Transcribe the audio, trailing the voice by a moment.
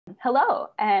Hello,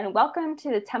 and welcome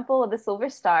to the Temple of the Silver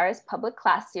Stars public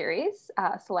class series,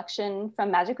 selection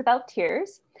from Magick Without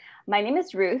Tears. My name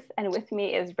is Ruth, and with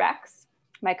me is Rex,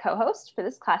 my co-host for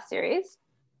this class series,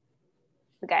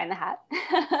 the guy in the hat.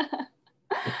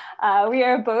 We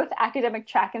are both academic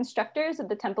track instructors at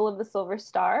the Temple of the Silver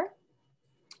Star.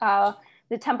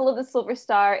 The Temple of the Silver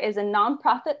Star is a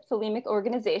nonprofit philemic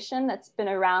organization that's been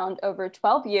around over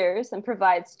 12 years and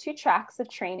provides 2 tracks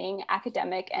of training,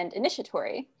 academic and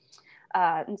initiatory.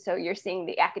 And so you're seeing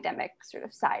the academic sort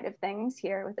of side of things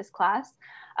here with this class.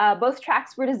 Both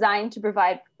tracks were designed to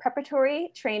provide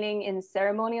preparatory training in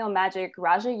ceremonial magic,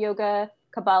 Raja Yoga,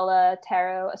 Kabbalah,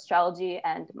 tarot, astrology,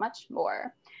 and much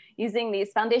more. Using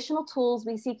these foundational tools,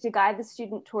 we seek to guide the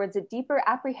student towards a deeper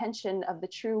apprehension of the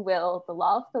true will, the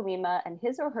law of Thelema, and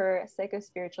his or her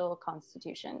psychospiritual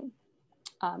constitution.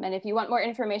 And if you want more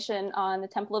information on the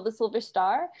Temple of the Silver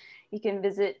Star, you can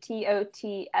visit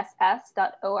TOTSS.org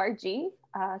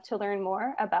to learn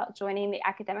more about joining the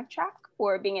academic track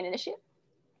or being an initiate.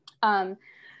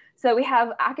 So we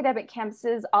have academic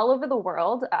campuses all over the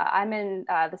world. I'm in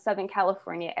the Southern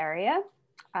California area,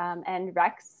 and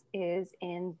Rex is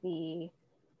in the,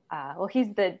 well,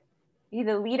 he's the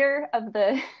leader of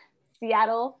the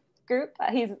Seattle group.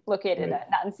 He's located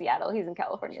not in Seattle, he's in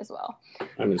California as well.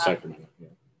 I'm in Sacramento. Yeah.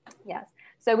 Yes,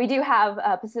 so we do have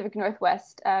a Pacific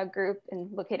Northwest group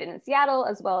located in Seattle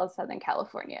as well as Southern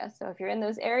California. So if you're in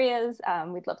those areas,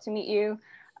 we'd love to meet you.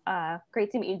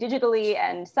 Great to meet you digitally,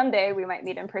 and someday we might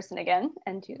meet in person again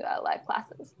and do live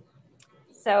classes.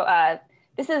 So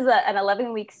this is an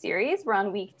 11-week series. We're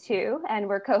on week 2, and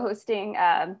we're co-hosting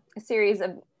a series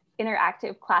of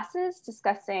interactive classes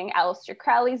discussing Aleister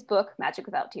Crowley's book, Magick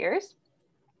Without Tears.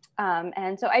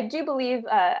 And so I do believe,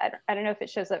 I don't know if it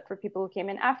shows up for people who came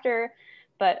in after,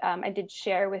 but I did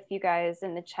share with you guys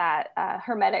in the chat,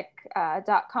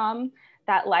 hermetic.com,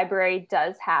 that library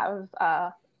does have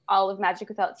all of Magick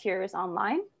Without Tears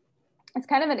online. It's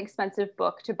kind of an expensive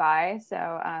book to buy.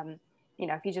 So, you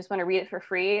know, if you just want to read it for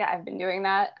free, I've been doing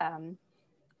that.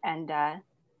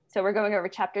 So we're going over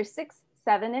chapters 6,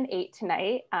 7, and 8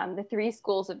 tonight, the 3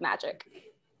 schools of magic.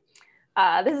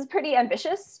 This is pretty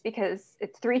ambitious because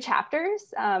it's 3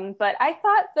 chapters, but I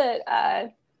thought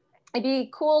that it'd be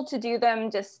cool to do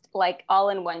them just like all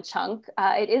in one chunk.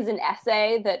 It is an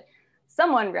essay that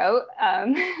someone wrote.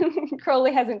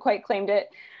 Crowley hasn't quite claimed it,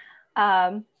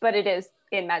 but it is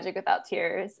in Magick Without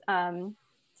Tears. And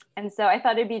so I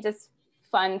thought it'd be just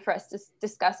fun for us to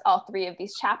discuss all 3 of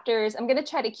these chapters. I'm going to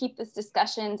try to keep this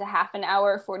discussion to half an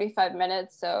hour, 45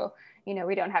 minutes. So, you know,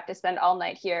 we don't have to spend all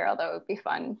night here, although it would be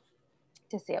fun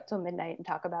to stay up till midnight and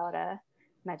talk about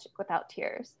Magick Without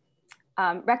Tears.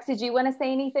 Rex, did you want to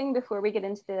say anything before we get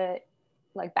into the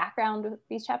background of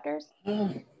these chapters?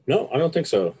 No, I don't think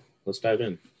so. Let's dive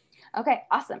in. Okay,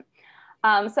 awesome.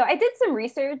 So I did some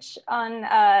research on,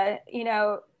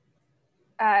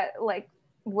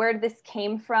 where this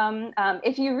came from.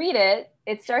 If you read it,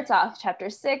 it starts off chapter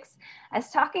 6 as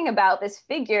talking about this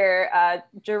figure,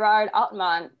 Gerard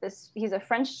Altmont. He's a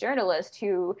French journalist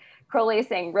who Crowley is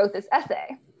saying wrote this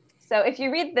essay. So if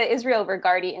you read the Israel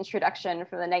Regardie introduction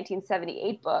from the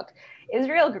 1978 book,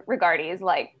 Israel Regardie is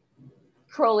like,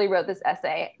 Crowley wrote this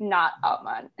essay, not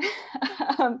Altmont.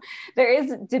 There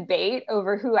is debate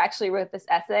over who actually wrote this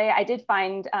essay. I did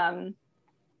find, I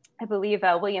believe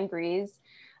William Breeze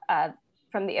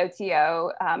from the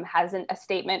OTO has a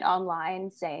statement online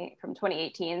from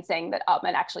 2018 saying that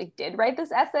Altman actually did write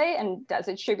this essay and does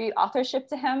attribute authorship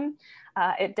to him.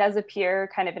 It does appear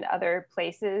kind of in other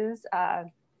places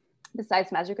besides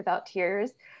Magick Without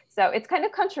Tears. So it's kind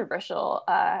of controversial.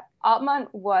 Altman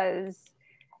was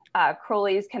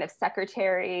Crowley's kind of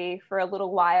secretary for a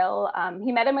little while.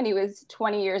 He met him when he was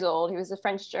 20 years old. He was a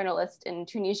French journalist in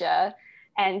Tunisia.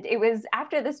 And it was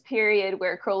after this period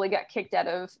where Crowley got kicked out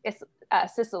of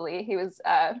Sicily. He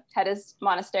had his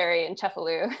monastery in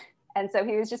Cefalù. And so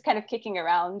he was just kind of kicking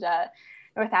around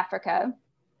North Africa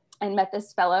and met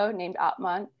this fellow named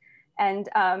Altman. And,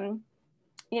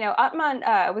 Altman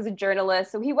was a journalist,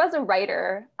 so he was a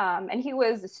writer, and he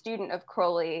was a student of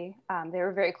Crowley. They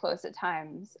were very close at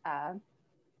times.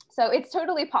 So it's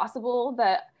totally possible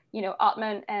that,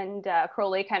 Altman and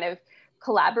Crowley kind of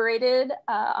collaborated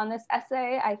on this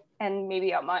essay, and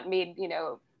maybe Altman made,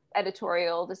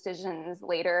 editorial decisions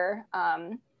later.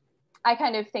 I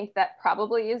kind of think that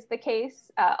probably is the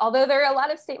case, although there are a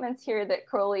lot of statements here that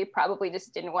Crowley probably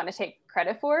just didn't want to take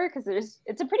credit for because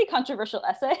it's a pretty controversial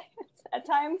essay at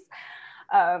times.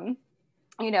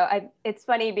 It's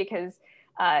funny because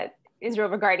Israel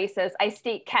Regardie says, I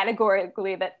state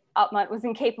categorically that Altmann was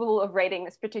incapable of writing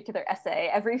this particular essay.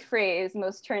 Every phrase,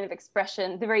 most turn of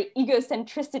expression, the very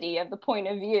egocentricity of the point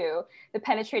of view, the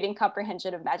penetrating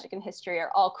comprehension of magic and history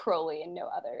are all Crowley and no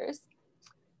others.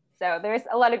 So there's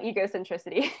a lot of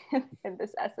egocentricity in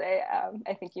this essay,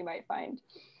 I think you might find.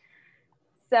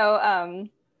 So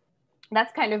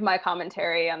that's kind of my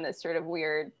commentary on this sort of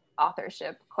weird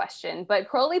authorship question. But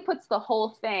Crowley puts the whole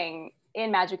thing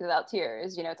in Magick Without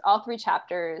Tears. You know, it's all 3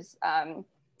 chapters.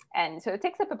 And so it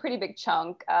takes up a pretty big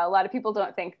chunk. A lot of people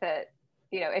don't think that,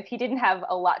 you know, if he didn't have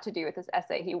a lot to do with this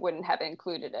essay, he wouldn't have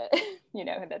included it. You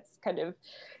know, that's kind of,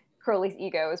 Crowley's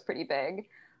ego is pretty big.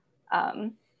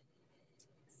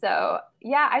 So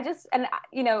yeah, and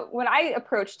you know, when I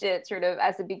approached it sort of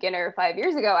as a beginner 5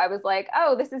 years ago, I was like,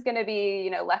 oh, this is gonna be,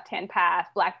 you know, left-hand path,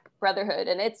 Black Brotherhood.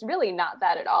 And it's really not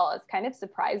that at all. It's kind of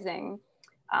surprising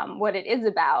what it is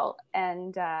about.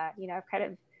 And, you know, I've kind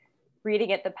of reading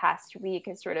it the past week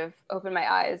has sort of opened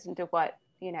my eyes into what,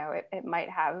 you know, it might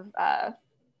have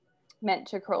meant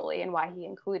to Crowley and why he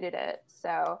included it.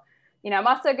 So, you know, I'm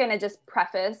also going to just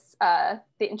preface the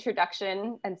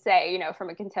introduction and say, you know, from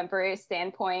a contemporary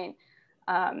standpoint,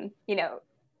 you know,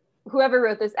 whoever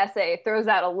wrote this essay throws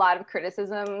out a lot of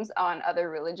criticisms on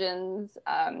other religions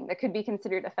that could be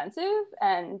considered offensive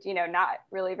and, you know, not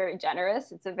really very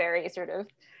generous. It's a very sort of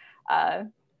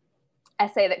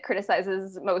essay that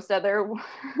criticizes most other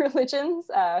religions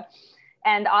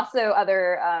and also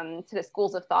other sort of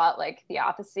schools of thought like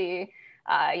theosophy.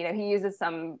 You know, he uses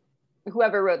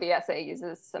whoever wrote the essay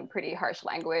uses some pretty harsh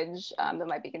language that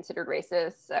might be considered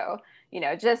racist. So, you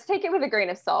know, just take it with a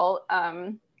grain of salt.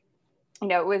 You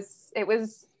know, it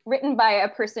was written by a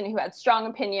person who had strong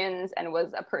opinions and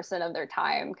was a person of their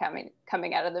time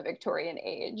coming out of the Victorian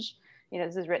age. You know,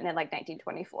 this is written in like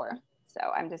 1924. So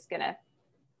I'm just gonna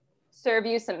serve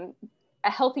you a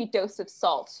healthy dose of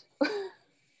salt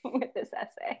with this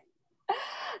essay.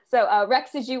 So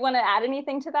Rex, did you want to add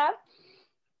anything to that?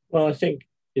 Well, I think,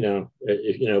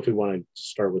 if we want to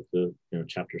start with the,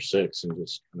 chapter 6 and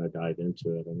just kind of dive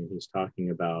into it. I mean, he's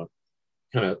talking about,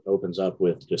 kind of opens up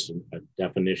with just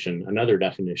another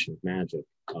definition of magic.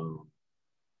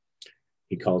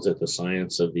 He calls it the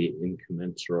science of the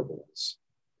incommensurables,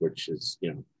 which is,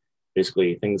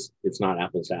 basically things, it's not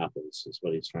apples to apples is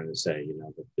what he's trying to say,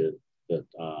 that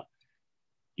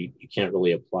you can't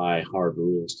really apply hard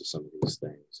rules to some of these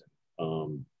things.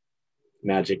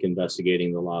 Magic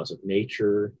investigating the laws of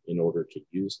nature in order to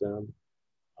use them.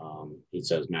 He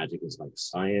says magic is like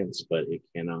science, but it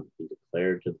cannot be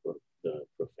declared to the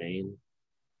profane.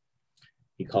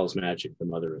 He calls magic the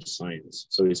mother of science.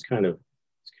 So he's kind of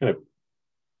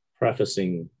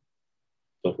prefacing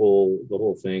the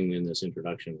whole thing in this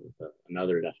introduction with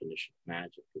another definition of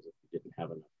magic, because if we didn't have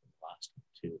enough in the last one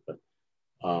too. But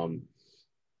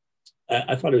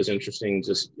I thought it was interesting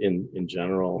just in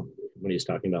general when he's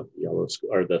talking about the yellow school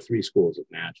or the 3 schools of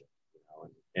magic,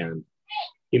 and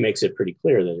he makes it pretty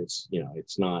clear that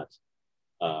it's not,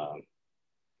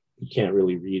 you can't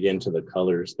really read into the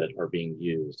colors that are being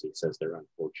used. He says they're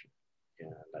unfortunate,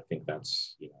 and I think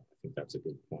that's a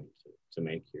good point to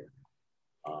make here.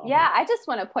 Yeah, I just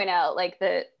want to point out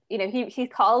he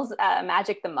calls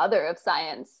magic the mother of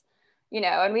science,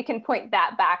 and we can point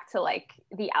that back to like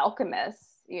the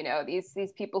alchemists,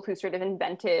 these people who sort of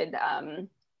invented,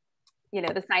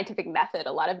 the scientific method.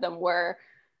 A lot of them were,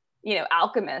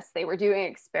 alchemists. They were doing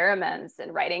experiments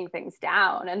and writing things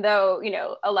down. And though,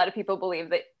 a lot of people believe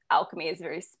that alchemy is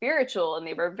very spiritual and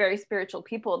they were very spiritual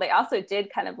people, they also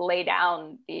did kind of lay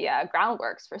down the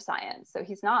groundworks for science. So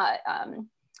he's not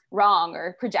wrong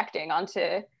or projecting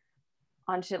onto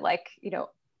like,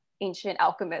 ancient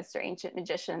alchemists or ancient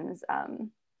magicians.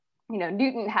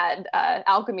 Newton had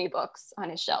alchemy books on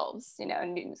his shelves,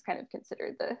 and Newton's kind of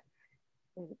considered the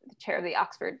chair of the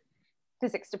Oxford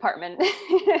physics department.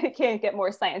 Can't get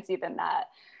more sciencey than that.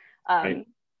 Right.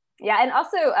 Yeah, and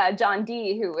also John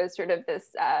Dee, who was sort of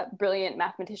this brilliant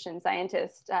mathematician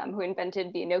scientist who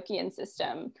invented the Enochian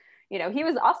system. He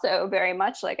was also very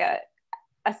much like a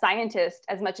scientist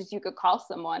as much as you could call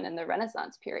someone in the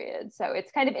Renaissance period. So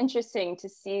it's kind of interesting to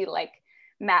see like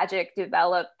magic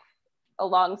develop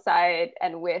alongside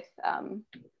and with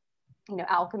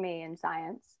alchemy and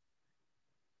science.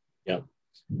 Yeah.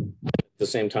 At the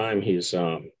same time, he's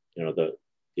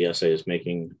the essay is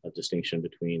making a distinction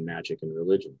between magic and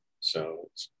religion. So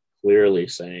it's clearly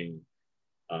saying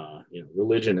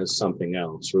religion is something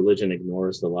else. Religion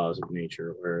ignores the laws of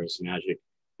nature, whereas magic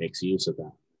makes use of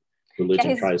that.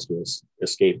 Religion tries to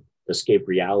escape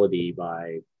reality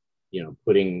by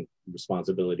putting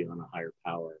responsibility on a higher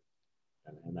power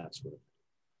and that sort of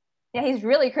thing. Yeah, he's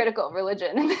really critical of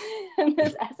religion in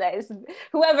this essay.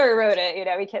 Whoever wrote it, you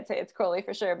know, we can't say it's Crowley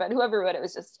for sure, but whoever wrote it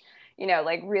was just, you know,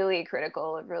 like really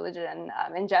critical of religion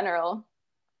in general.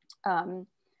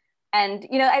 And,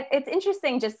 you know, it's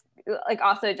interesting just like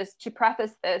also just to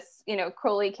preface this, you know,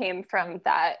 Crowley came from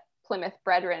that Plymouth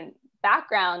Brethren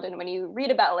background. And when you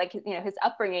read about like, you know, his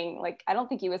upbringing, like, I don't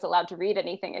think he was allowed to read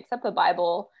anything except the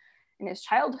Bible in his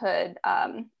childhood.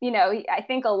 You know, I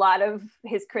think a lot of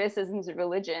his criticisms of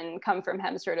religion come from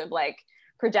him sort of like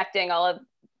projecting all of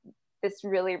this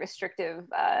really restrictive,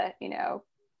 you know,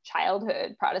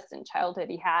 childhood, Protestant childhood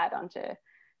he had onto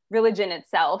religion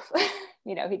itself.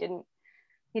 You know,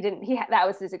 that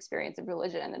was his experience of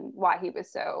religion and why he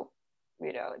was so,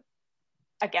 you know,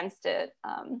 against it.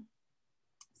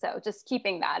 So just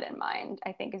keeping that in mind,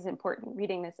 I think, is important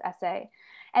reading this essay.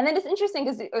 And then it's interesting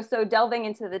because so delving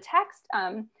into the text,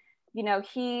 you know,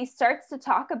 he starts to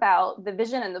talk about the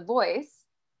vision and the voice,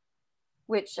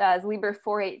 which is Liber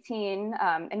 418,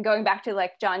 and going back to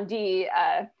like John Dee.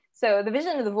 So the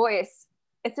vision and the voice,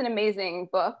 it's an amazing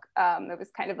book. It was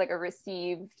kind of like a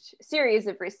series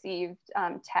of received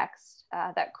texts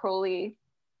that Crowley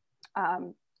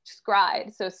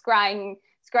scried. So scrying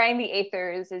the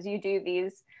aethers as you do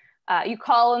these, you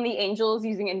call on the angels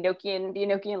using the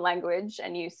Enochian language,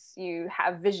 and you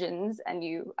have visions, and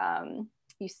you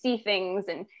see things,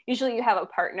 and usually you have a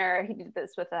partner. He did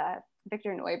this with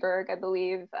Victor Neuberg, I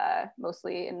believe,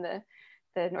 mostly in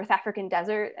the North African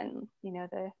desert and, you know,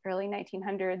 the early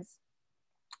 1900s.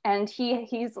 And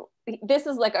this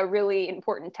is like a really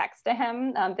important text to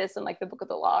him. This and like the Book of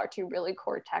the Law are two really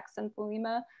core texts in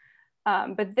Thelema.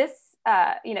 But this,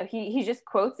 you know, he just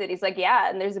quotes it. He's like, yeah,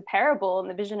 and there's a parable in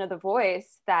the vision of the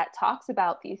voice that talks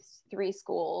about these three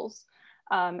schools.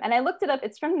 And I looked it up.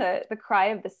 It's from the Cry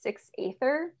of the Sixth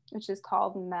Aether, which is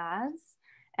called Maz.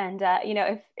 And, you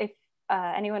know, if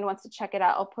anyone wants to check it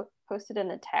out, I'll post it in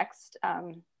the text.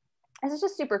 This is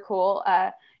just super cool.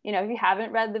 You know, if you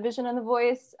haven't read The Vision and the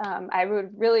Voice, I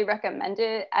would really recommend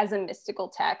it as a mystical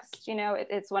text. You know,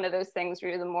 it's one of those things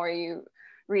where the more you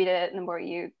read it and the more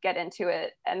you get into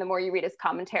it and the more you read his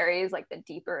commentaries, like the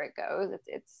deeper it goes.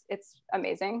 It's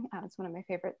amazing. It's one of my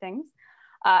favorite things.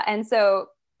 And so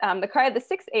the Cry of the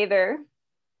Sixth Aether,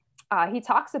 he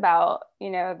talks about,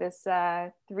 you know, this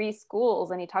three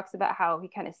schools, and he talks about how he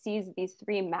kind of sees these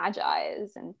three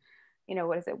magi's, and, you know,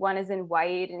 what is it? One is in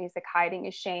white and he's like hiding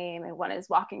his shame, and one is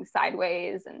walking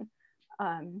sideways, and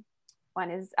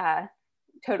one is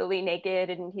totally naked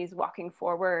and he's walking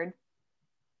forward.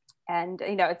 And,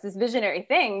 you know, it's this visionary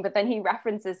thing, but then he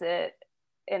references it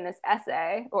in this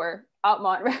essay, or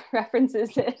Altmont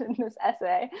references it in this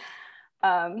essay.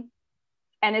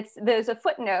 And there's a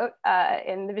footnote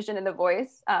in The Vision and the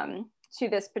Voice to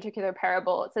this particular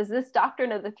parable. It says, this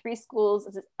doctrine of the three schools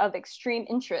is of extreme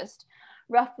interest.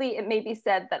 Roughly, it may be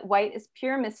said that white is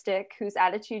pure mystic, whose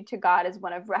attitude to God is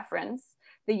one of reference.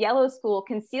 The yellow school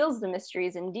conceals the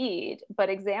mysteries indeed, but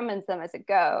examines them as it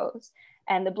goes.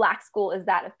 And the black school is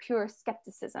that of pure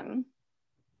skepticism.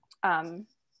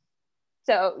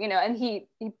 So, you know, and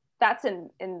that's in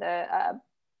the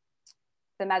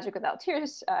Magick Without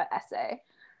Tears essay,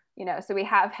 you know, so we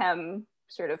have him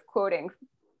sort of quoting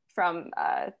from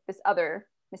this other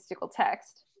mystical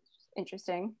text.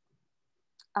 Interesting.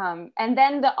 And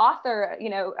then the author, you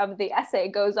know, of the essay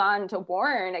goes on to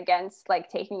warn against like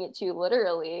taking it too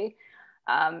literally,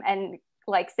 and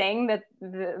like saying that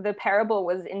the parable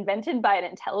was invented by an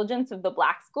intelligence of the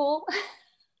black school,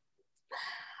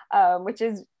 which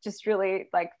is just really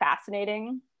like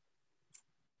fascinating.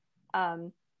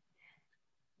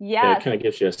 Yeah, it kind of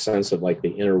gives you a sense of like the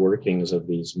inner workings of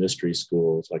these mystery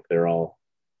schools, like they're all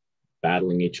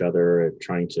battling each other and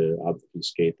trying to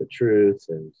obfuscate the truth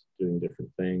and doing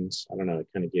different things. I don't know, it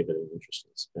kind of gave it an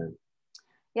interesting spin.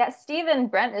 Yeah, Stephen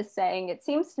Brent is saying, it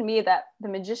seems to me that the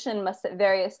magician must at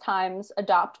various times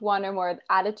adopt one or more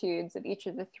attitudes of each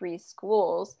of the three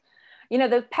schools. You know,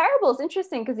 the parable is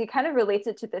interesting because he kind of relates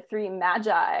it to the three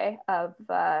magi of,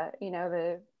 you know,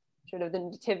 the sort of the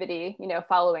nativity, you know,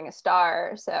 following a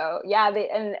star. So yeah,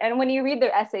 and when you read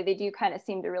their essay, they do kind of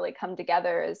seem to really come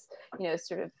together as, you know,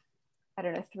 sort of, I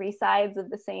don't know, three sides of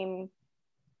the same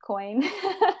coin.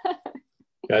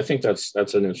 Yeah, I think that's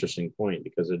an interesting point,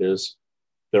 because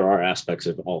there are aspects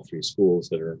of all three schools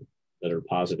that are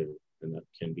positive and that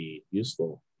can be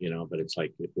useful, you know, but it's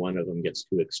like if one of them gets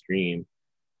too extreme,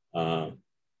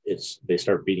 they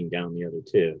start beating down the other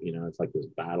two, you know. It's like this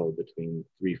battle between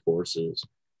three forces,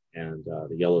 and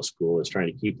the yellow school is trying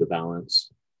to keep the balance.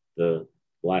 The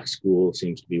black school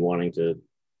seems to be wanting to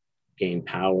gain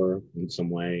power in some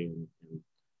way, and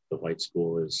the white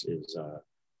school is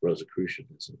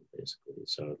Rosicrucianism, basically.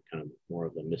 so kind of more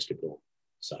of the mystical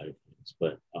side of things.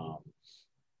 But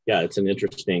yeah, it's an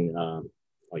interesting,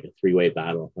 like a three-way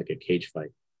battle, like a cage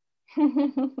fight.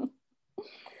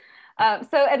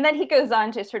 And then he goes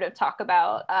on to sort of talk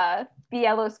about the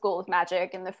Yellow School of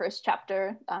Magic in the first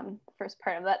chapter, first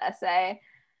part of that essay.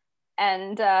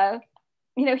 And,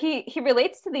 he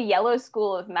relates to the Yellow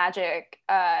School of Magic,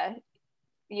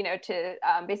 to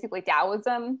basically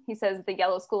Taoism. He says the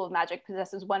Yellow School of Magic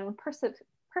possesses one perfect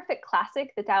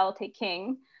classic, the Tao Te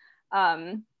Ching,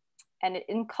 and it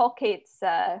inculcates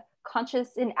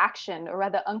conscious inaction, or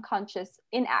rather unconscious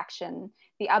inaction,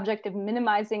 the object of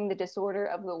minimizing the disorder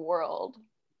of the world.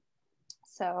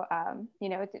 So,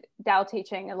 Tao Te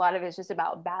Ching, a lot of it is just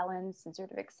about balance and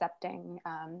sort of accepting,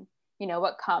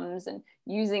 what comes and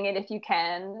using it if you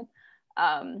can.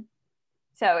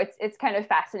 So it's kind of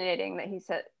fascinating that he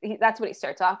said that's what he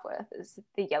starts off with, is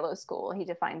the Yellow School. He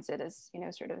defines it as,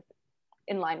 sort of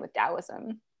in line with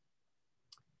Taoism.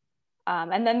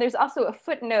 And then there's also a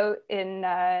footnote in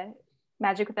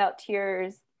Magick Without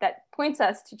Tears that points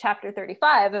us to chapter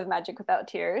 35 of Magick Without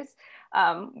Tears,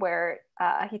 where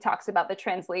he talks about the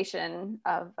translation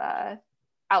of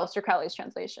Aleister Crowley's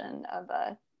translation of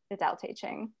the Tao Te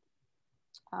Ching.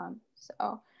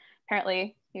 So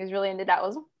apparently he was really into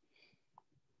Taoism.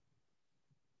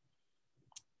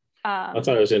 I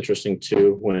thought it was interesting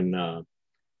too when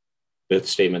the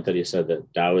statement that he said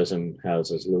that Taoism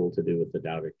has as little to do with the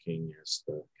Tao Te Ching as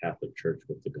the Catholic Church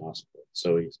with the gospel.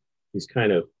 So he's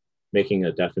kind of making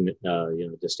a definite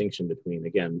distinction between,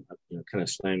 again, kind of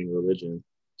slamming religion,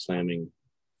 slamming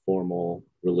formal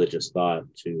religious thought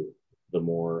to the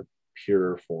more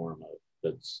pure form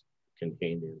that's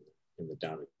contained in the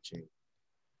Tao Te Ching.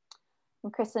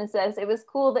 And Kristen says, it was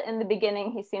cool that in the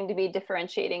beginning he seemed to be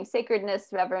differentiating sacredness,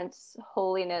 reverence,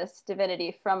 holiness,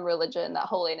 divinity from religion, that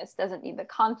holiness doesn't need the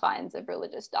confines of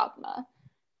religious dogma.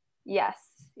 Yes,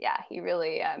 yeah, he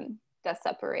really does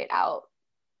separate out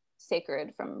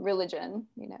sacred from religion,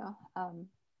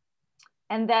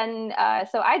 And then,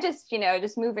 so I just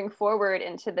moving forward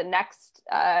into the next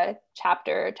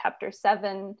chapter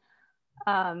 7,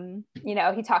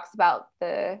 he talks about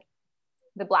the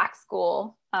Black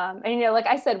school. And, like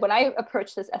I said, when I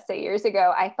approached this essay years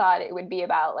ago, I thought it would be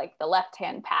about like the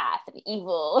left-hand path and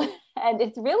evil. And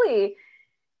it's really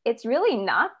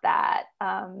not that.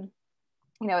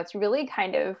 It's really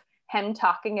kind of him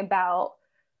talking about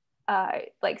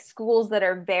like schools that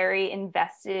are very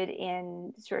invested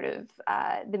in sort of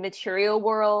the material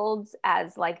world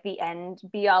as like the end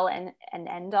be all and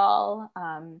end all.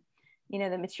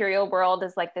 The material world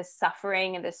is like this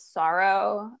suffering and this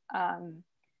sorrow.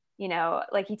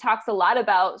 Like he talks a lot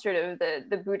about sort of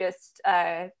the Buddhist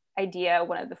idea.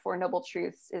 One of the Four Noble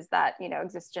Truths is that,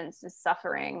 existence is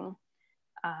suffering,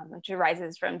 which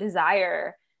arises from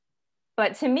desire.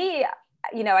 But to me,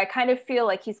 I kind of feel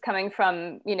like he's coming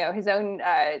from, his own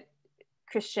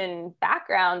Christian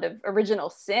background of original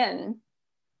sin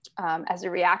as a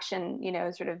reaction,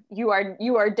 sort of you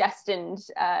are destined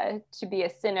to be a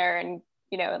sinner, and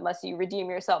unless you redeem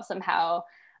yourself somehow,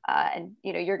 and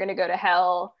you're going to go to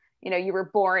hell. You were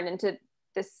born into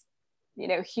this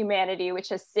humanity which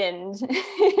has sinned.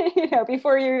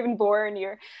 Before you're even born,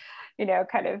 you're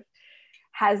kind of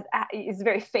is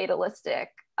very fatalistic.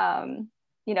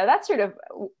 That's sort of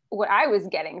what I was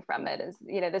getting from it, is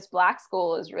this Black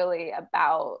school is really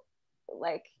about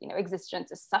like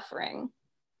existence is suffering.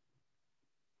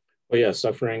 Well, yeah,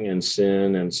 suffering and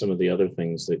sin and some of the other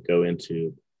things that go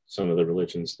into some of the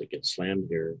religions that get slammed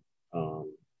here.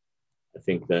 I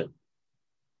think that,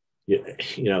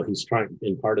 he's trying,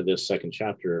 in part of this second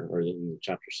chapter, or in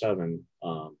chapter 7,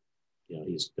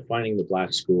 he's defining the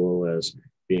Black school as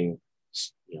being,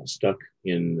 stuck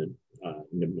in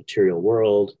the material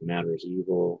world, matter is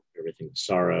evil, everything is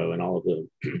sorrow, and all of the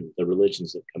the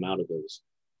religions that come out of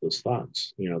those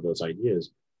thoughts, those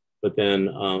ideas. But then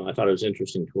I thought it was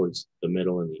interesting towards the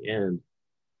middle and the end,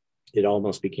 it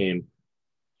almost became,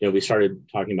 we started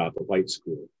talking about the white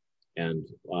school and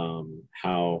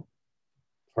how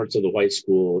parts of the white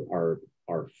school are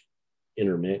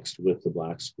intermixed with the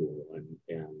Black school, and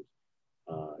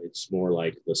it's more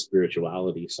like the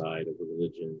spirituality side of the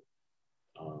religion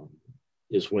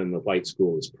is when the white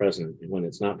school is present, and when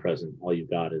it's not present, all you've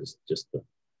got is just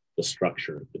the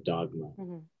structure, the dogma,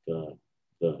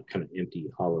 the kind of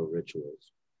empty, hollow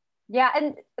rituals. Yeah,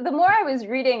 and the more I was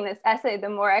reading this essay, the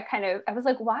more I was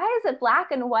like, why is it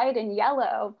black and white and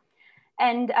yellow?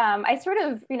 And I sort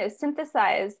of,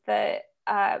 synthesized that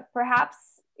perhaps,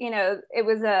 it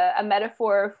was a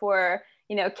metaphor for,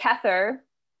 Kether,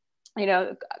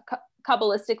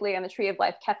 Kabbalistically on the Tree of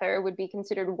Life, Kether would be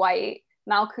considered white,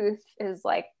 Malkuth is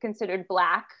like considered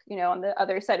black, you know, on the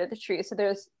other side of the tree. So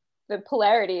there's the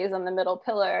polarities on the middle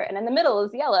pillar, and in the middle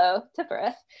is yellow,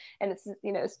 Tiphereth, and it's,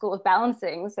 you know, school of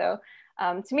balancing. So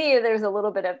to me, there's a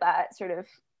little bit of that sort of,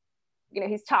 you know,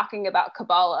 he's talking about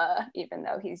Kabbalah, even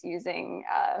though he's using,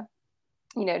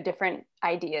 you know, different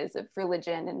ideas of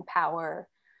religion and power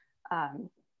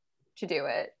to do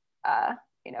it,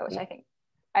 you know, which I think,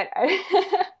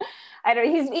 I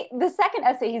don't know, the second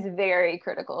essay, he's very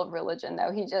critical of religion,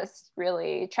 though. He just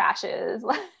really trashes,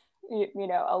 you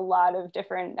know, a lot of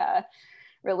different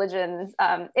religions.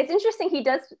 It's interesting, he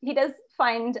does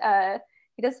find that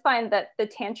the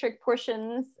tantric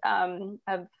portions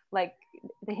of like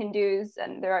the Hindus,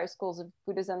 and there are schools of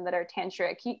Buddhism that are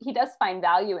tantric, he does find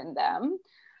value in them.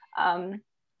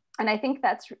 And I think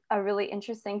that's a really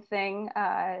interesting thing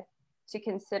to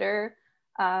consider.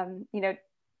 You know,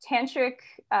 tantric,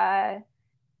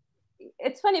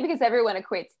 it's funny because everyone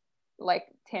equates like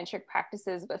tantric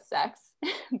practices with sex,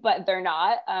 but they're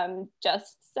not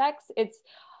just sex.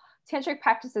 Tantric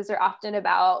practices are often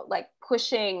about like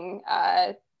pushing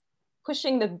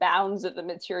the bounds of the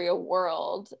material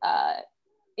world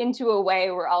into a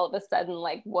way where all of a sudden,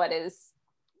 like, what is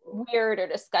weird or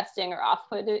disgusting or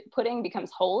off-putting becomes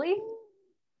holy.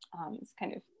 It's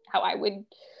kind of how I would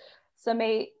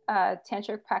summate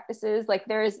tantric practices. Like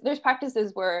there's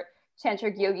practices where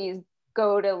tantric yogis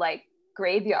go to like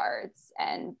graveyards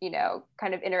and, you know,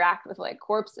 kind of interact with like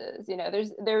corpses. You know,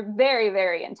 they're very,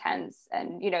 very intense,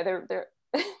 and, you know,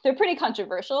 they're pretty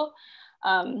controversial.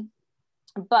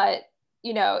 But,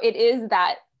 you know, it is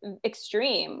that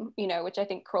extreme, you know, which I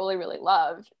think Crowley really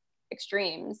loved,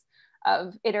 extremes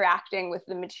of interacting with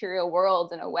the material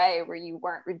world in a way where you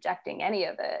weren't rejecting any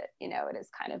of it. You know, it is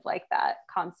kind of like that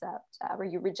concept where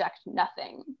you reject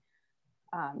nothing.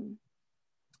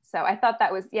 So I thought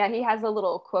that was, yeah, he has a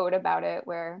little quote about it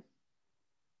where,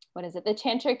 what is it? The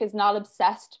tantric is not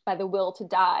obsessed by the will to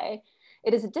die.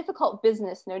 It is a difficult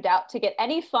business, no doubt, to get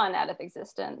any fun out of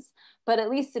existence, but at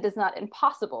least it is not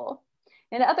impossible.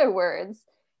 In other words,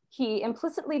 he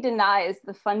implicitly denies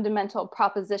the fundamental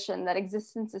proposition that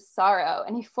existence is sorrow,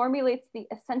 and he formulates the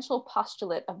essential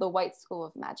postulate of the white school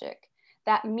of magic,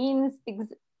 that means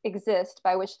exist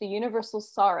by which the universal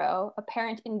sorrow,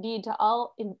 apparent indeed to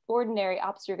all in ordinary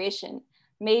observation,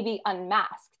 may be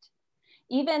unmasked.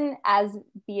 Even as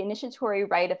the initiatory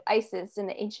rite of Isis in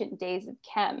the ancient days of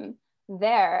Kem,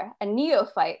 there, a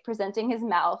neophyte presenting his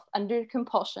mouth under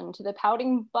compulsion to the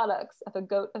pouting buttocks of a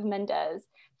goat of Mendez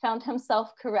found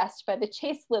himself caressed by the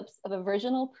chaste lips of a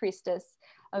virginal priestess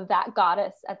of that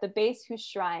goddess at the base whose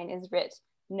shrine is writ,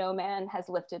 no man has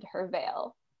lifted her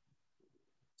veil.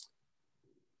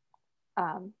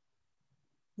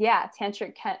 Yeah,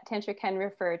 Tantra can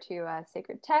refer to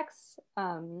sacred texts.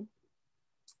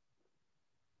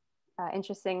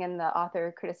 Interesting in the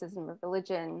author criticism of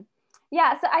religion.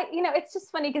 Yeah, so it's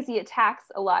just funny because he attacks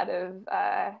a lot of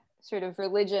sort of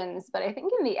religions, but I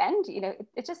think in the end,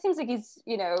 it just seems like he's,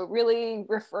 really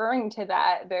referring to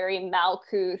that very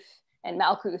Malkuth and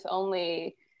Malkuth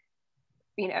only,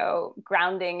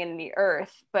 grounding in the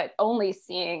earth, but only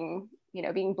seeing,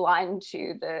 being blind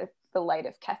to the light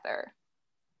of Kether,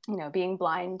 being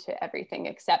blind to everything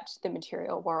except the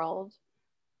material world.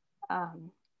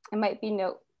 It might be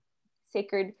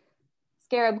Sacred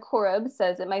Scarab Korab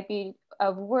says it might be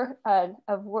of worth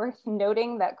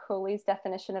noting that Crowley's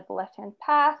definition of the left-hand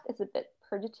path is a bit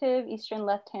purgative. Eastern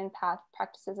left-hand path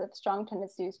practices have strong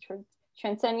tendencies towards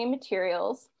transcending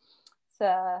materials.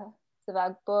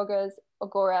 Savagboga's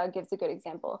Agora gives a good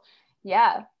example.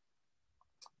 Yeah,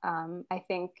 I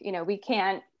think, we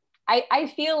can't,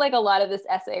 I feel like a lot of this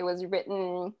essay was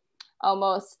written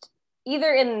almost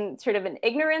either in sort of an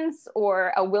ignorance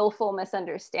or a willful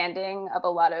misunderstanding of a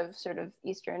lot of sort of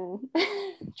Eastern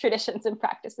traditions and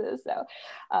practices. So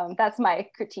that's my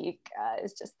critique,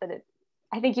 is just that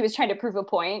I think he was trying to prove a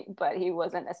point, but he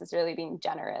wasn't necessarily being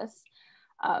generous.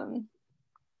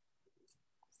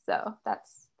 So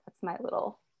that's my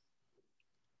little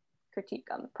critique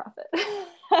on the prophet.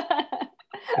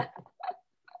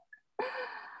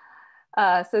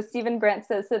 So Stephen Brandt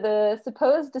says, so the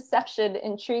supposed deception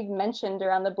intrigue mentioned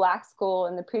around the Black School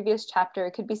in the previous chapter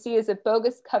could be seen as a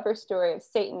bogus cover story of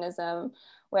Satanism,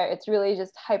 where it's really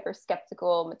just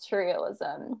hyper-skeptical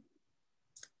materialism.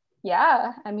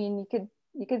 Yeah, I mean,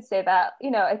 you could say that.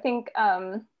 I think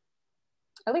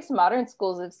at least modern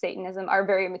schools of Satanism are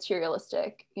very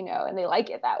materialistic, and they like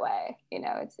it that way.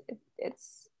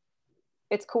 It's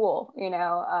cool,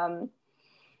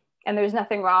 and there's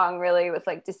nothing wrong really with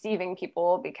like deceiving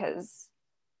people because,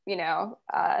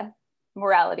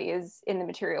 morality is in the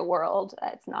material world.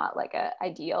 It's not like an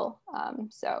ideal.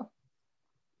 So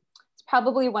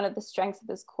probably one of the strengths of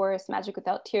this course, Magick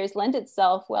Without Tears, lend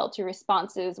itself well to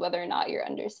responses, whether or not you're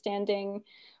understanding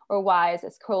or wise.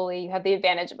 As Crowley, you have the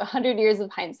advantage of 100 years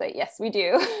of hindsight. Yes, we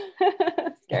do.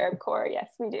 Scarab core,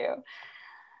 yes, we do.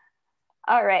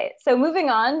 All right, so moving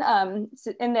on,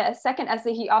 so in the second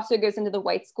essay, he also goes into the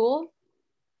white school.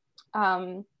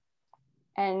 And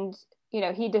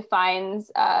he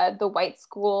defines the white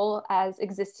school as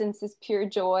existence is pure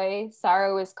joy.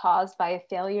 Sorrow is caused by a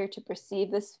failure to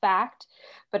perceive this fact,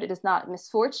 but it is not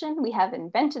misfortune. We have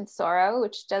invented sorrow,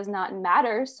 which does not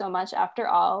matter so much after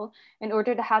all, in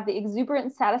order to have the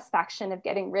exuberant satisfaction of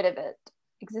getting rid of it.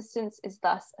 Existence is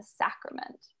thus a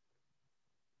sacrament.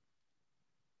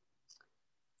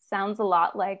 Sounds a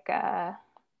lot like, some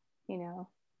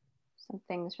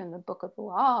things from the Book of the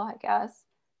Law, I guess.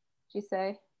 Would you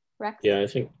say, Rex? Yeah, I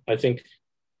think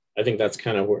that's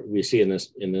kind of what we see in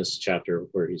this chapter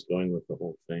where he's going with the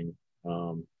whole thing.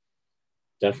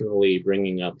 Definitely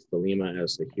bringing up Thelema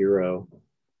as the hero,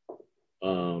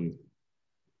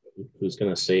 who's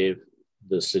going to save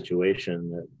this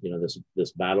situation, that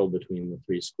this battle between the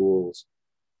three schools,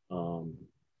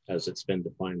 as it's been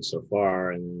defined so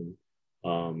far, and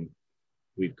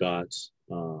we've got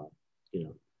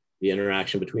the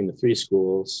interaction between the three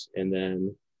schools, and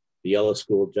then the yellow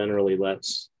school generally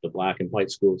lets the black and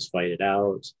white schools fight it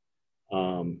out,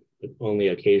 but only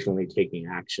occasionally taking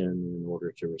action in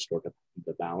order to restore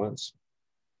the balance.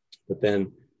 But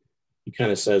then he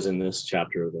kind of says in this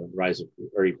chapter,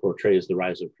 he portrays the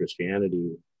rise of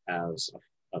Christianity as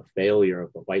a failure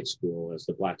of the white school as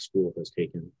the black school has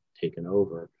taken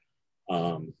over.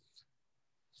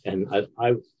 And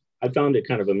I found it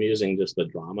kind of amusing, just the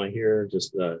drama here,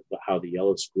 just how the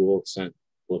yellow school sent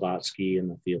Blavatsky and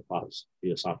the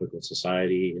Theosophical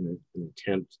Society in an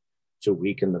attempt to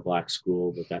weaken the black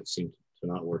school, but that seemed to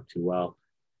not work too well.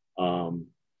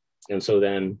 And so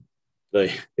then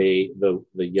the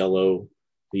yellow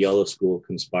school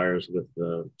conspires with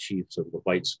the chiefs of the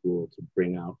white school to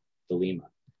bring out Thelema,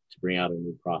 to bring out a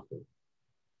new prophet.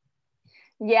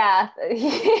 Yeah,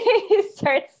 he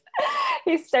starts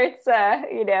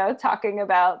talking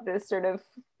about this sort of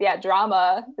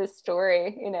drama, this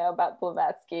story, about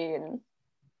Blavatsky, and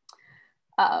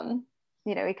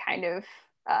he kind of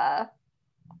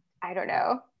I don't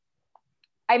know.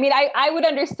 I mean, I would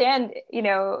understand,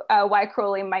 why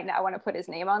Crowley might not want to put his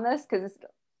name on this, because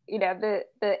the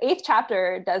 8th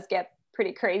chapter does get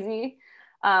pretty crazy.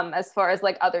 As far as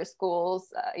like other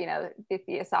schools, the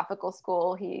Theosophical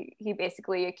school, he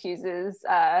basically accuses,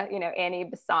 Annie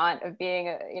Besant of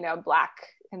being black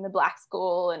in the black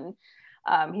school, and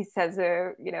he says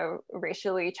a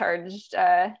racially charged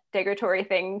derogatory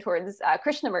thing towards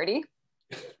Krishnamurti,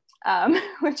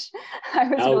 which I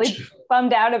was really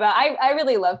bummed out about. I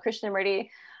really love Krishnamurti.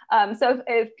 So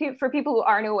for people who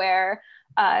aren't aware,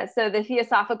 so the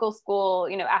Theosophical school,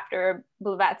 after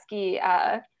Blavatsky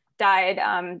died,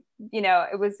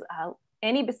 it was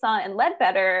Annie Besant and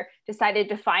Ledbetter decided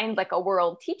to find like a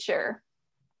world teacher.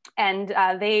 And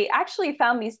they actually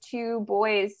found these two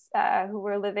boys who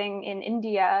were living in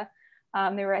India.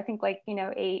 They were, I think,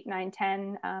 8, 9,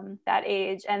 10, that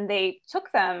age. And they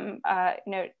took them,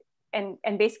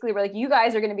 and basically were like, you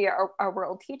guys are going to be our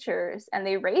world teachers. And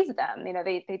they raised them.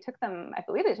 They took them, I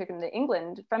believe they took them to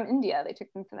England from India. They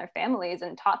took them from their families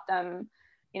and taught them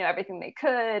everything they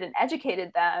could and educated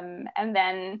them. And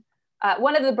then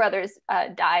one of the brothers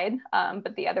died,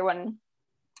 but the other one,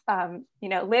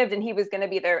 lived, and he was going to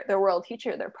be their world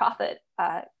teacher, their prophet,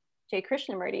 J.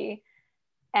 Krishnamurti.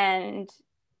 And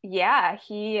yeah,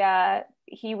 he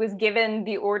was given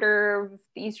the Order of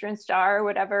the Eastern Star or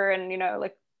whatever. And,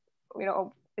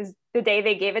 is the day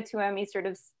they gave it to him, he sort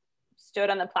of stood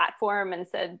on the platform and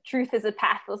said, truth is a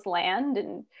pathless land,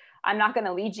 and I'm not going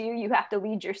to lead you. You have to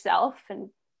lead yourself. And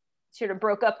sort of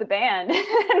broke up the band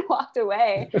and walked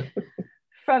away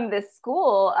from this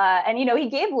school. And, he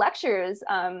gave lectures,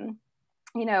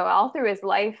 all through his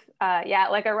life.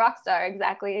 Like a rock star,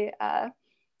 exactly.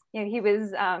 He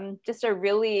was just a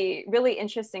really, really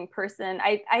interesting person.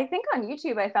 I think on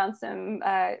YouTube, I found some,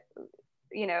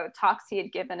 talks he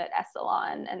had given at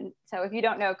Esalen. And so if you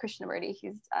don't know Krishnamurti,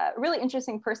 he's a really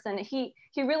interesting person. He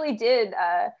really did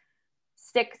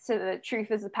stick to the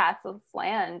truth as a pathless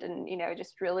land, and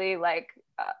just really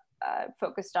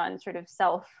focused on sort of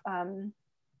self,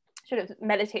 sort of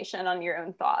meditation on your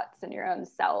own thoughts and your own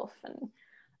self, and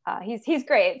he's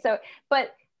great. So,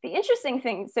 but the interesting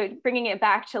thing, so bringing it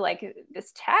back to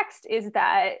this text, is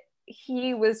that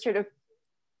he was sort of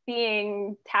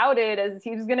being touted as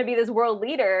he was going to be this world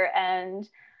leader, and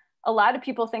a lot of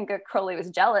people think that Crowley was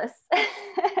jealous.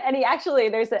 And he actually,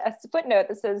 there's a footnote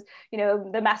that says, you know,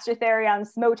 the Master Therion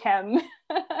smote him.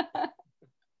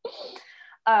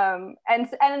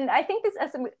 And I think this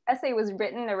essay was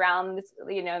written around this,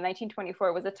 you know,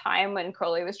 1924 was a time when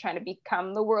Crowley was trying to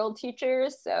become the world teacher.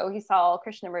 So he saw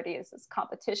Krishnamurti as this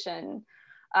competition.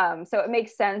 So it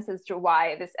makes sense as to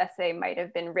why this essay might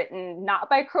have been written not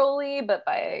by Crowley, but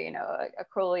by, you know, a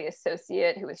Crowley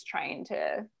associate who was trying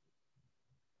to,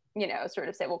 you know, sort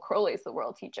of say, well, Crowley's the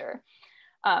world teacher,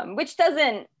 which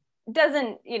doesn't,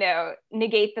 you know,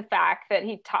 negate the fact that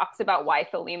he talks about why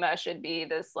Thelema should be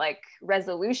this like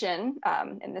resolution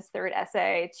in this third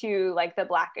essay to like the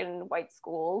Black and white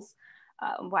schools,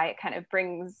 why it kind of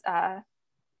brings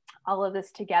all of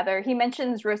this together. He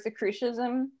mentions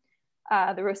Rosicrucianism.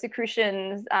 The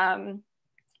Rosicrucians,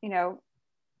 you know,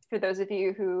 for those of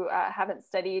you who haven't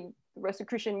studied the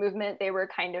Rosicrucian movement, they were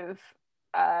kind of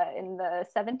in the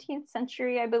 17th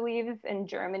century, I believe, in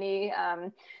Germany.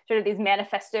 Sort of these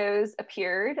manifestos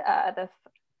appeared, the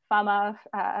Fama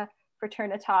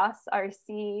Fraternitas,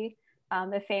 RC,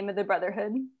 the Fame of the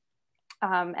Brotherhood,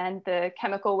 and the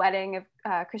Chemical Wedding of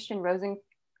Christian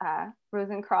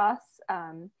Rosencross.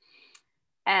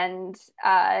 And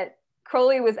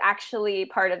Crowley was actually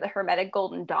part of the Hermetic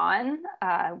Golden Dawn,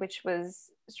 which was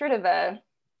sort of a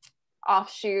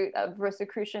offshoot of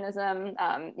Rosicrucianism.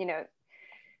 You know,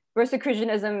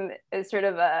 Rosicrucianism is sort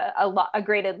of a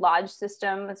graded lodge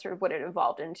system. That's sort of what it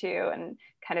evolved into, and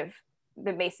kind of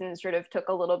the Masons sort of took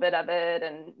a little bit of it,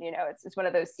 and you know, it's one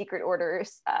of those secret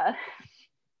orders.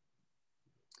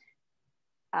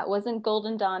 Wasn't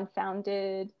Golden Dawn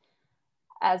founded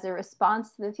as a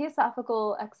response to the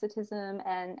theosophical exotism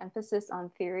and emphasis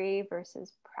on theory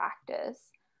versus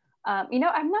practice? You know,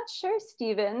 I'm not sure,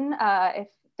 Stephen, if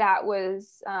that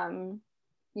was,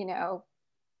 you know,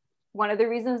 one of the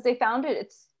reasons they found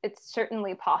it. It's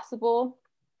certainly possible.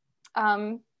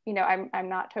 You know, I'm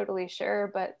not totally sure,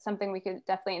 but something we could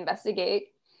definitely investigate.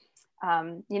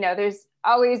 You know, there's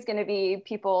always going to be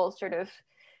people sort of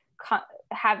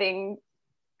having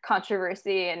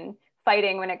controversy and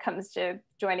fighting when it comes to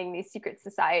joining these secret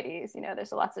societies. You know,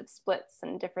 there's lots of splits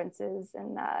and differences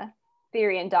in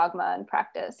theory and dogma and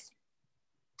practice,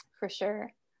 for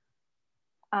sure.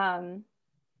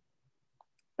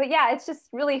 But yeah, it's just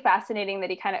really fascinating that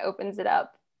he kind of opens it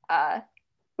up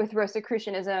with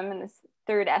Rosicrucianism in this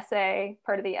third essay,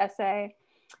 part of the essay.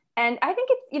 And I think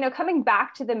it's, you know, coming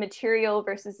back to the material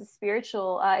versus the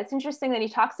spiritual, it's interesting that he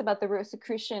talks about the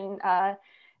Rosicrucian.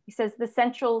 He says the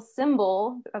central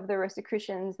symbol of the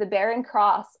Rosicrucians, the barren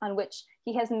cross on which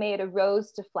he has made a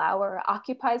rose to flower,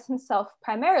 occupies himself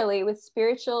primarily with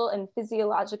spiritual and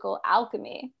physiological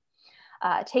alchemy,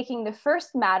 taking the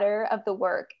first matter of the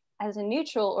work as a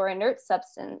neutral or inert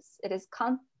substance. It is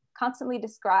constantly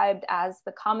described as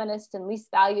the commonest and least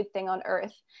valued thing on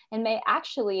earth, and may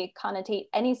actually connotate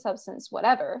any substance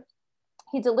whatever.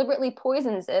 He deliberately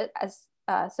poisons it, as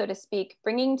so to speak,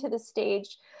 bringing to the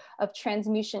stage of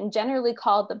transmutation generally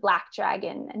called the black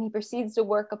dragon, and he proceeds to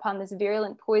work upon this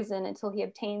virulent poison until he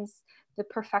obtains the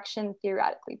perfection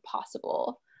theoretically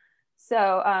possible.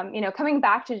 So, you know, coming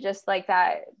back to just like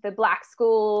that, the Black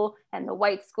school and the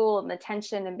white school and the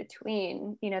tension in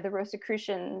between, you know, the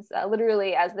Rosicrucians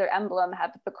literally as their emblem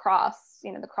have the cross,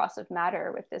 you know, the cross of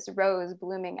matter with this rose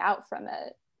blooming out from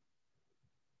it.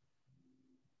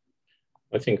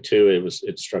 I think too,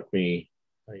 it struck me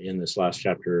in this last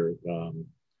chapter,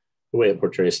 the way it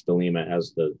portrays Thelema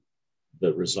as the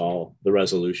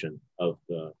resolution of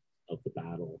the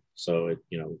battle. So it,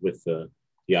 you know, with the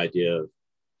idea of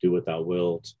do what thou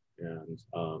wilt, and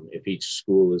if each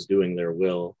school is doing their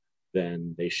will,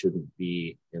 then they shouldn't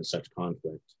be in such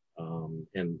conflict.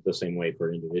 And the same way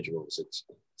for individuals, it's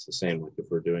the same. Like if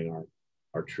we're doing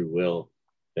our true will,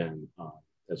 then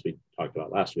as we talked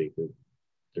about last week,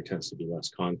 there tends to be less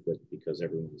conflict because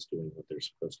everyone is doing what they're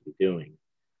supposed to be doing.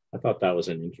 I thought that was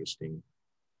an interesting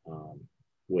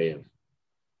way of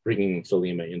bringing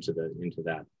Thelema into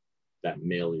that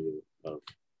milieu of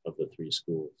the three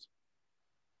schools.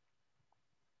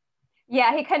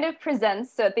 Yeah, he kind of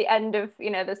presents, so at the end of,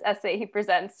 you know, this essay, he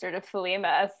presents sort of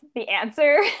Thelema as the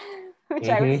answer, which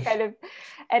I was kind of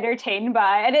entertained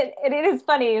by. And it is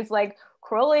funny, it's like,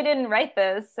 Crowley didn't write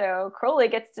this, so Crowley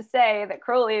gets to say that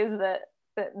Crowley is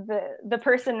the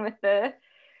person with the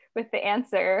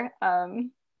answer.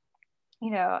 You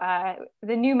know,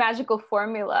 the new magical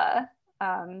formula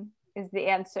is the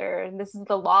answer. And this is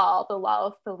the law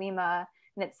of Thelema,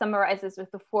 and it summarizes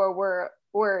with the 4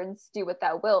 words, do what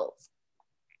thou wilt.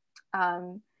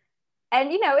 And,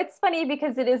 you know, it's funny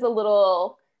because it is a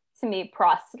little, to me,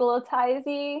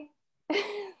 proselytize-y.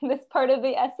 this part of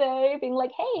the essay, being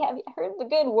like, hey, have you heard the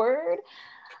good word?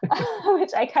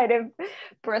 Which I kind of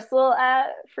bristle at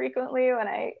frequently when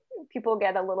people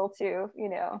get a little too,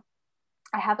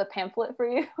 I have a pamphlet for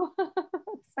you.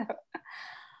 So,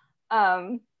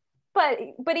 but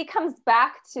he comes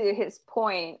back to his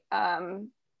point,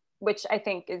 which I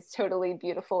think is totally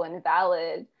beautiful and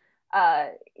valid,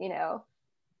 and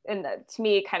to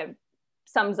me kind of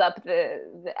sums up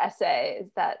the essay, is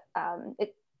that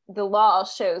the law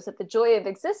shows that the joy of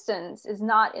existence is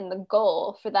not in the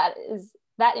goal, for that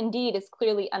indeed is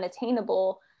clearly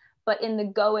unattainable, but in the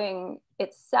going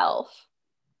itself.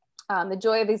 The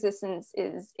joy of existence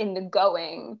is in the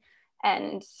going.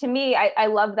 And to me, I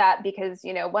love that, because,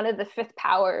 one of the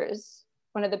powers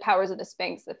of the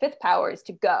Sphinx, the fifth power, is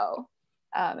to go.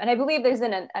 And I believe there's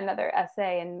another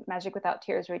essay in Magick Without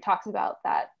Tears where he talks about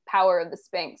that power of the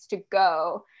Sphinx to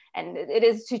go. And it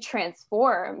is to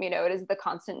transform, it is the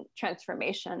constant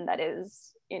transformation that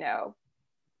is,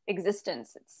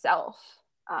 existence itself.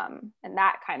 And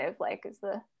that kind of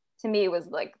to me was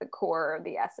like the core of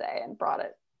the essay, and brought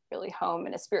it really home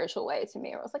in a spiritual way to me,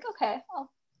 where I was like, okay, well,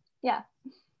 yeah.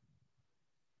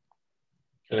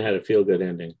 Kind of had a feel-good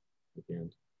ending at the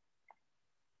end.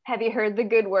 Have you heard the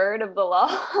good word of the law?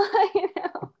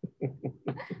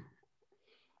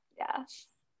 Yeah.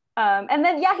 And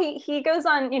then, yeah, he goes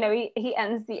on, he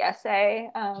ends the essay.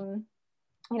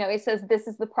 He says, this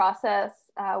is the process,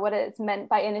 what is meant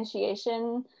by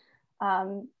initiation.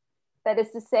 That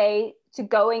is to say, to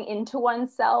going into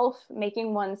oneself,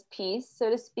 making one's peace,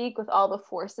 so to speak, with all the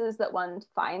forces that one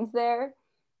finds there.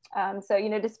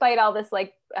 So, despite all this,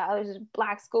 there's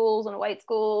black schools and white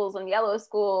schools and yellow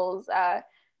schools,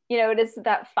 it is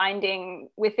that finding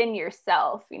within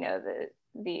yourself,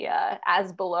 the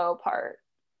as below part,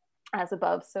 as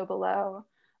above, so below.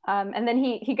 And then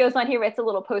he goes on, he writes a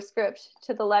little postscript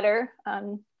to the letter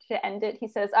to end it. He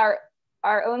says,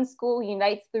 our own school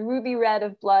unites the ruby red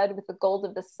of blood with the gold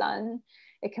of the sun.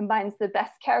 It combines the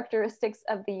best characteristics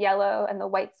of the yellow and the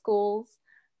white schools.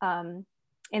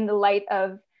 In the light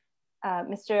of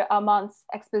Mr. Almont's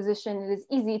exposition, it is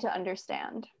easy to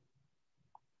understand.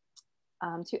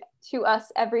 To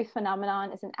us, every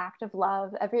phenomenon is an act of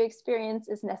love. Every experience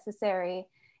is necessary,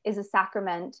 is a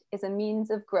sacrament, is a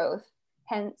means of growth.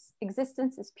 Hence,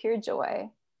 existence is pure joy.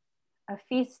 A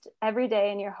feast every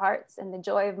day in your hearts, and the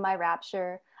joy of my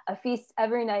rapture. A feast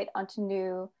every night unto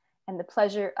new, and the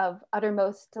pleasure of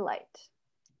uttermost delight.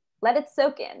 Let it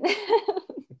soak in.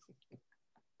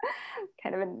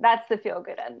 That's the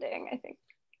feel-good ending, I think.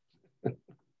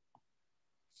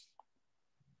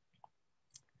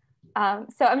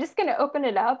 So I'm just going to open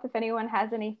it up. If anyone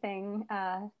has anything,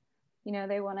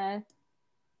 they want to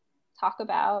talk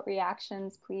about,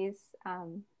 reactions, please.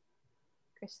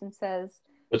 Kristen says,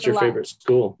 what's your favorite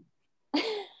school?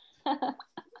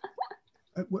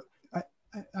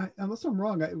 Unless I'm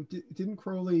wrong, didn't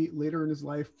Crowley later in his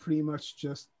life pretty much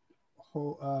just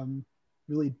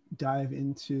really dive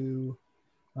into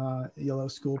yellow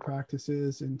school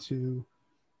practices, into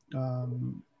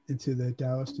the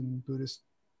Taoist and Buddhist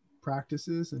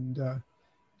practices, and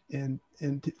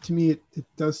to me it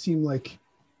does seem like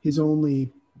his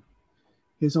only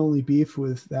beef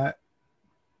with that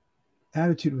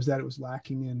attitude was that it was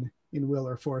lacking in will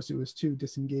or force. It was too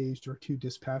disengaged or too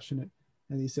dispassionate.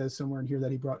 And he says somewhere in here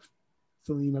that he brought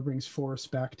Thelema brings force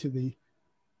back to the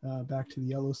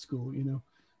yellow school,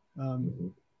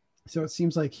 So it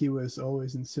seems like he was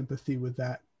always in sympathy with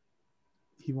that.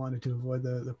 He wanted to avoid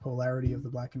the polarity of the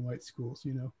black and white schools,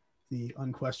 the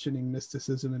unquestioning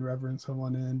mysticism and reverence on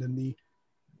one end, and the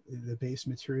base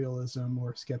materialism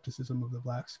or skepticism of the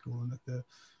black school, and that the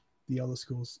yellow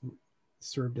schools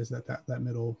served as that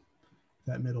middle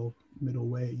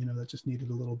way, that just needed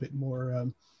a little bit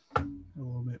more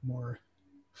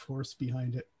force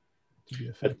behind it to be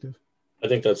effective. I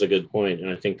think that's a good point,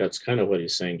 and I think that's kind of what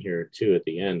he's saying here too at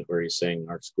the end, where he's saying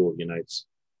our school unites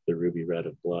the ruby red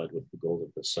of blood with the gold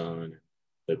of the sun, and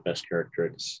the best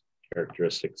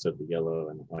characteristics of the yellow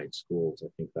and the white schools. I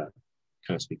think that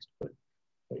kind of speaks to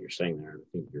what you're saying there. I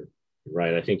think you're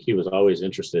right. I think he was always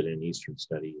interested in Eastern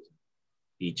studies,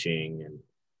 I Ching and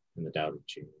the Tao Te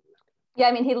Ching. Yeah,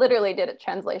 I mean, he literally did a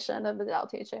translation of the Tao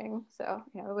Te Ching, so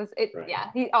right. Yeah,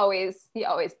 he always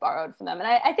borrowed from them, and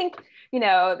I think he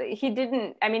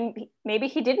didn't. I mean, maybe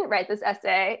he didn't write this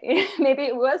essay. Maybe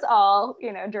it was all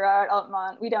Gerard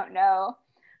Altmont. We don't know,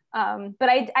 but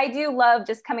I do love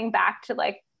just coming back to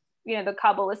the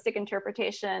Kabbalistic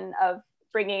interpretation of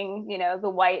bringing the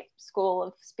white school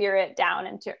of spirit down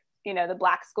into the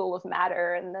black school of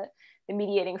matter, and the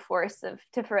mediating force of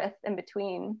Tifereth in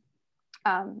between.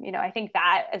 you know, I think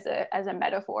that as a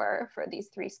metaphor for these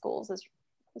three schools is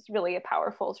really a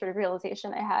powerful sort of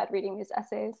realization I had reading these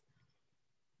essays.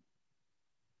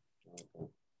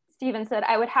 Stephen said,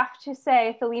 I would have to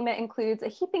say Thelema includes a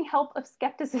heaping help of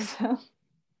skepticism.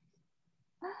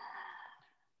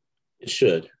 It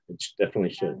should. It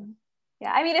definitely should.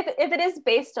 Yeah, I mean, if it is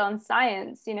based on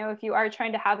science, you know, if you are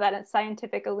trying to have that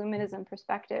scientific illuminism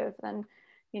perspective, then,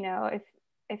 you know,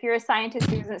 if you're a scientist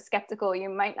who isn't skeptical, you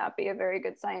might not be a very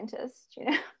good scientist, you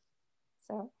know.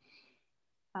 So,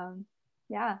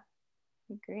 yeah,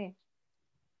 I agree.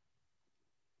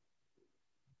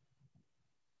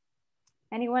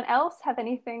 Anyone else have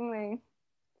anything they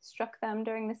struck them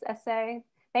during this essay?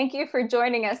 Thank you for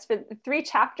joining us for 3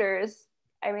 chapters.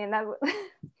 I mean, that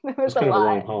was a lot.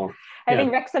 Long haul. I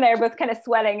think Rex and I are both kind of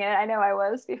sweating it. I know I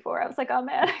was before. I was like, oh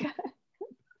man.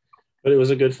 But it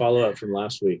was a good follow-up from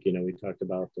last week. You know, we talked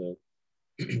about the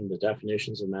the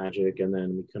definitions of magic, and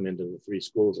then we come into the 3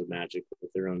 schools of magic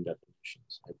with their own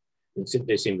definitions.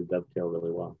 They seem to dovetail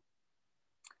really well.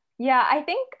 Yeah, I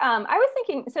think I was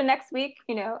thinking, so next week,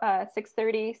 you know,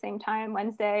 6:30, same time,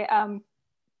 Wednesday,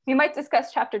 we might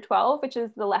discuss chapter 12, which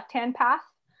is the left-hand path.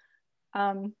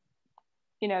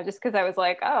 You know, just because I was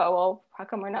like, oh, well, how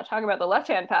come we're not talking about the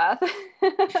left-hand path?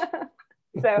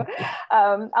 So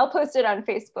I'll post it on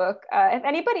Facebook. If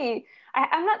anybody,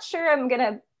 I'm not sure I'm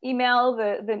gonna email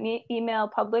the email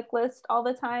public list all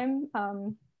the time,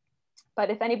 but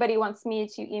if anybody wants me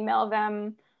to email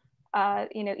them,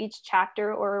 you know, each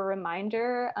chapter or a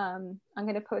reminder, I'm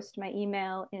gonna post my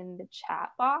email in the chat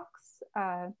box.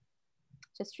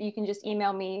 You can just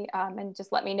email me and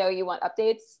just let me know you want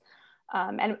updates.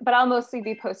 But I'll mostly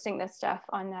be posting this stuff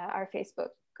on our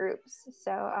Facebook groups.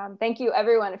 So thank you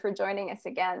everyone for joining us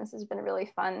again. This has been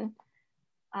really fun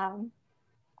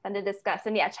to discuss.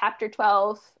 And yeah, chapter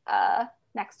 12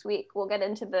 next week, we'll get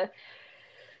into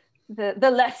the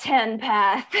left-hand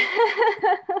path.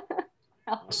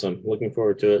 Awesome. Looking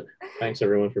forward to it. Thanks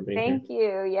everyone for being here. Thank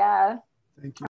you. Yeah. Thank you.